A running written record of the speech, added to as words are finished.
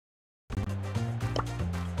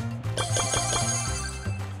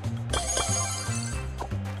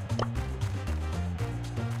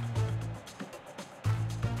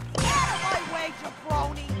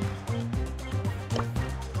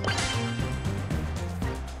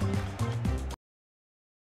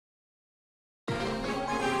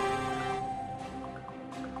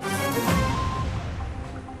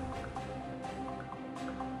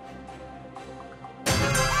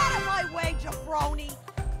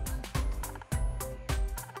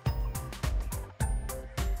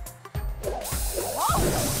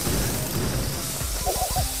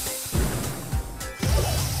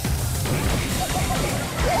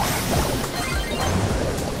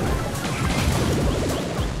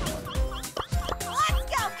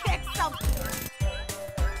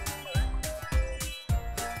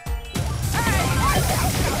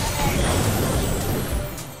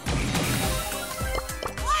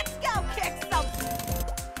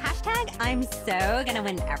I'm so gonna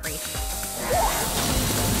win everything.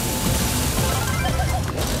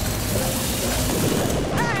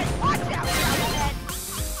 Hey, watch out,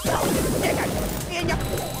 Stick it in your...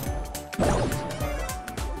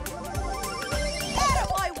 Out of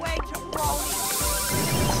my way, jabroni!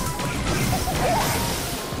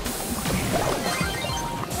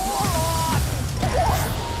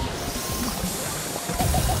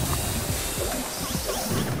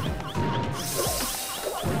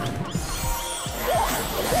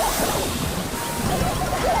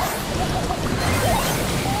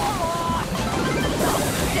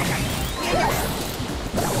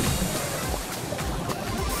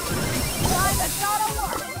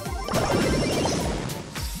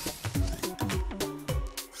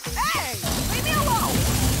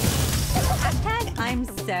 I'm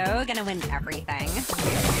so gonna win everything.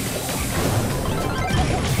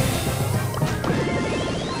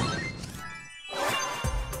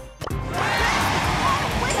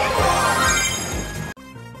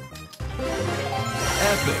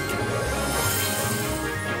 Epic.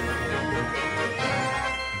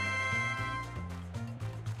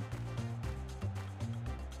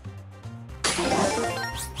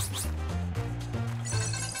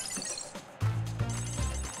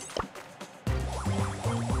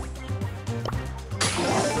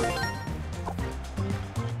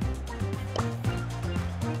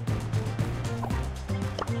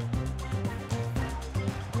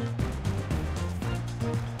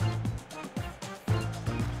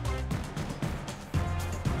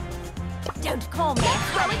 Don't call me.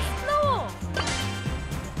 Let's go explore.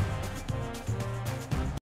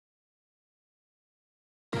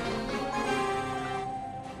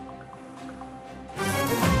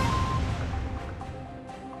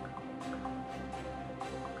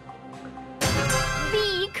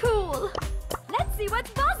 Be cool. Let's see what's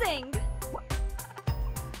buzzing.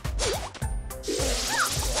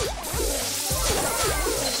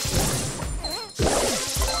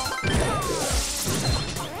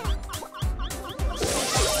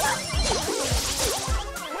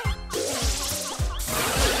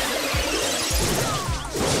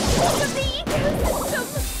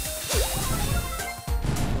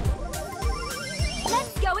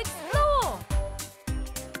 Let's go explore.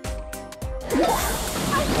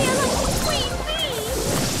 I feel like a queen bee.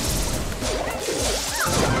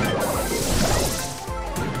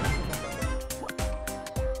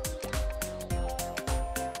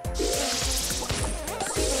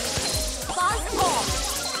 Buzz off.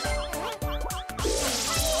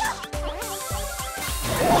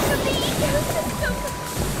 Welcome to the ecosystem.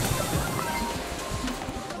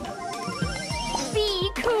 Be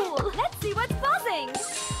cool. Let's see what's buzzing.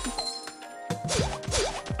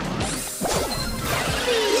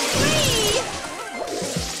 Be free.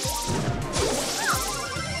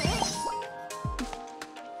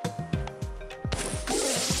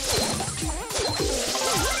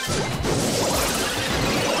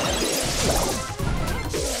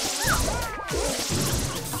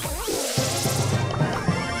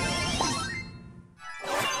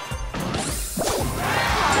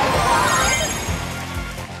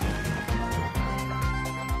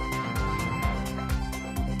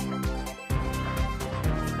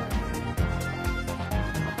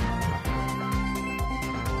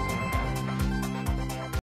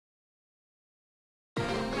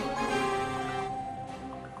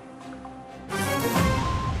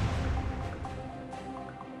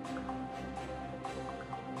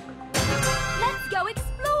 Let's go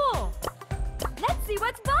explore. Let's see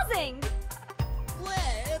what's buzzing.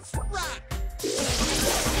 Let's rock.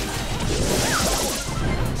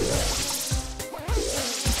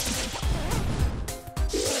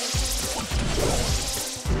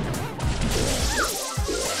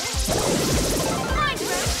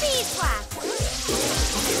 Micro beeswax.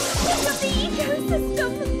 Think of the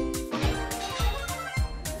ecosystem.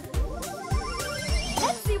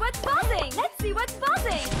 Let's see what's buzzing. Let's see what's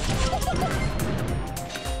buzzing.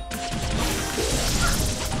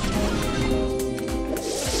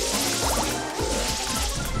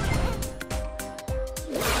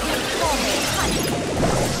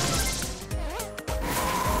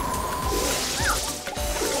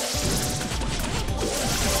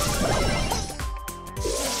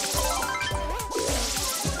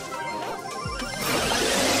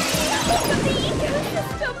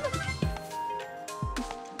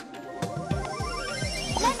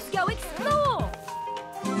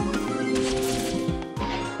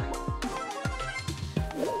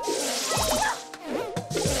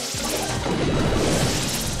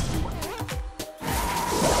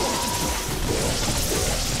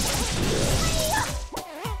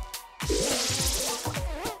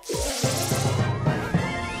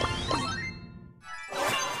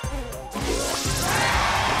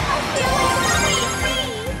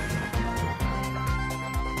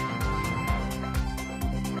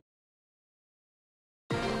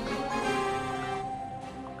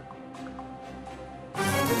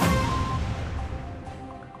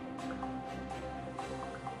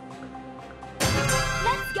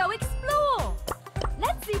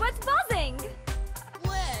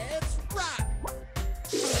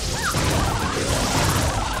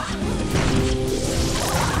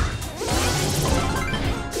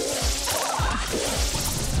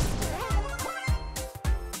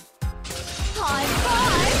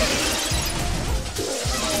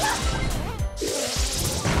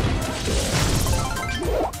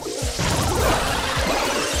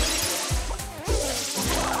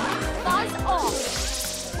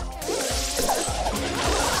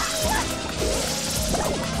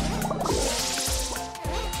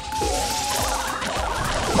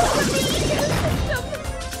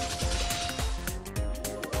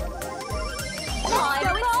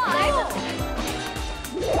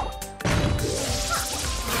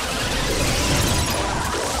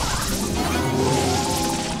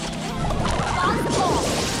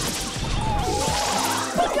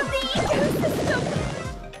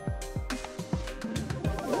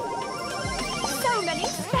 So many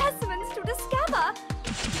specimens to discover.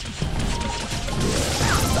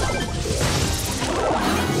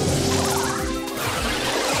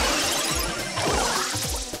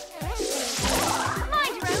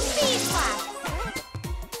 Mind your own beeswax.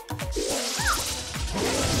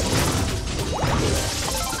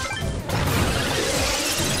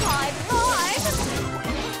 High five.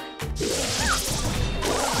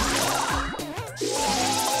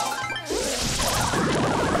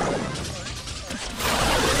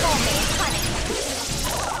 Homemade honey.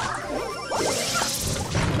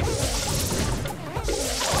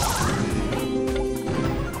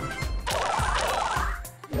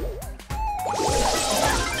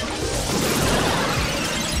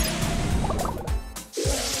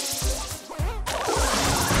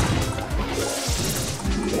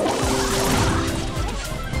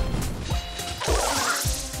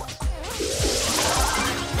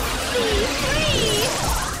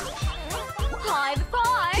 High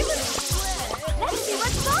five! Let's see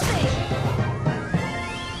what's buzzing!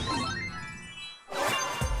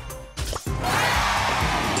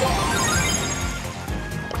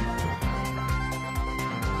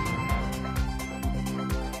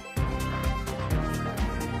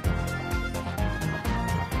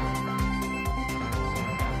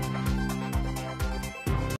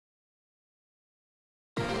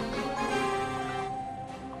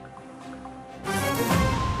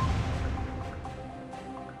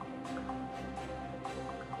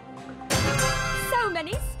 So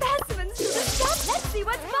many specimens to discuss. Let's see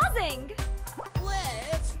what's buzzing.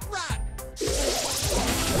 Let's run.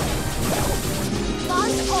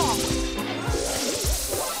 Buzz off.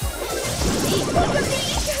 The peak of the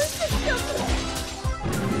ecosystem.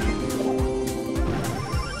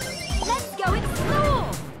 Let's go explore.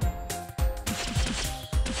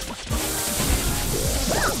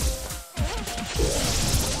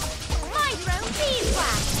 Mind your own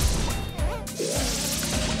beeswax.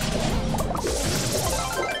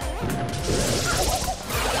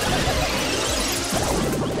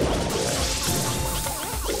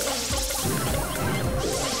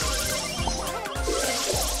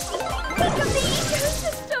 Think of the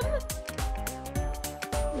ecosystem!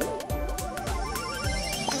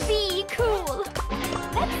 Be cool!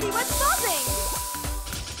 Let's see what's buzzing!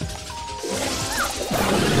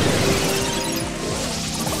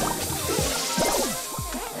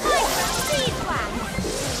 Micro beeswax!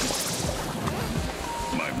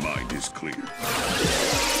 My mind is clear.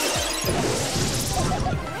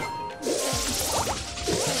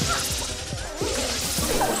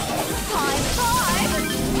 High five!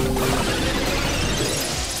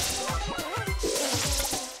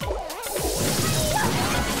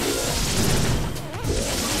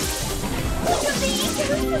 Think of the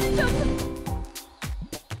ecosystem!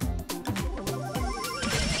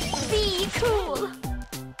 Be cool!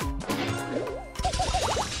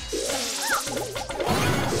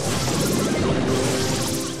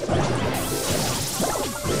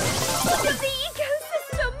 Think of the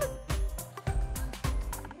ecosystem!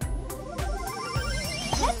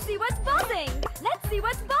 Let's see what's buzzing! Let's see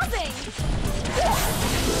what's buzzing!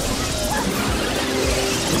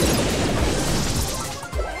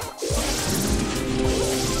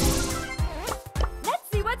 Let's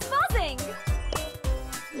see what's buzzing!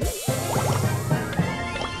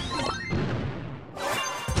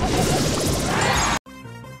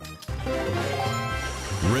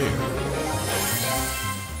 Rare.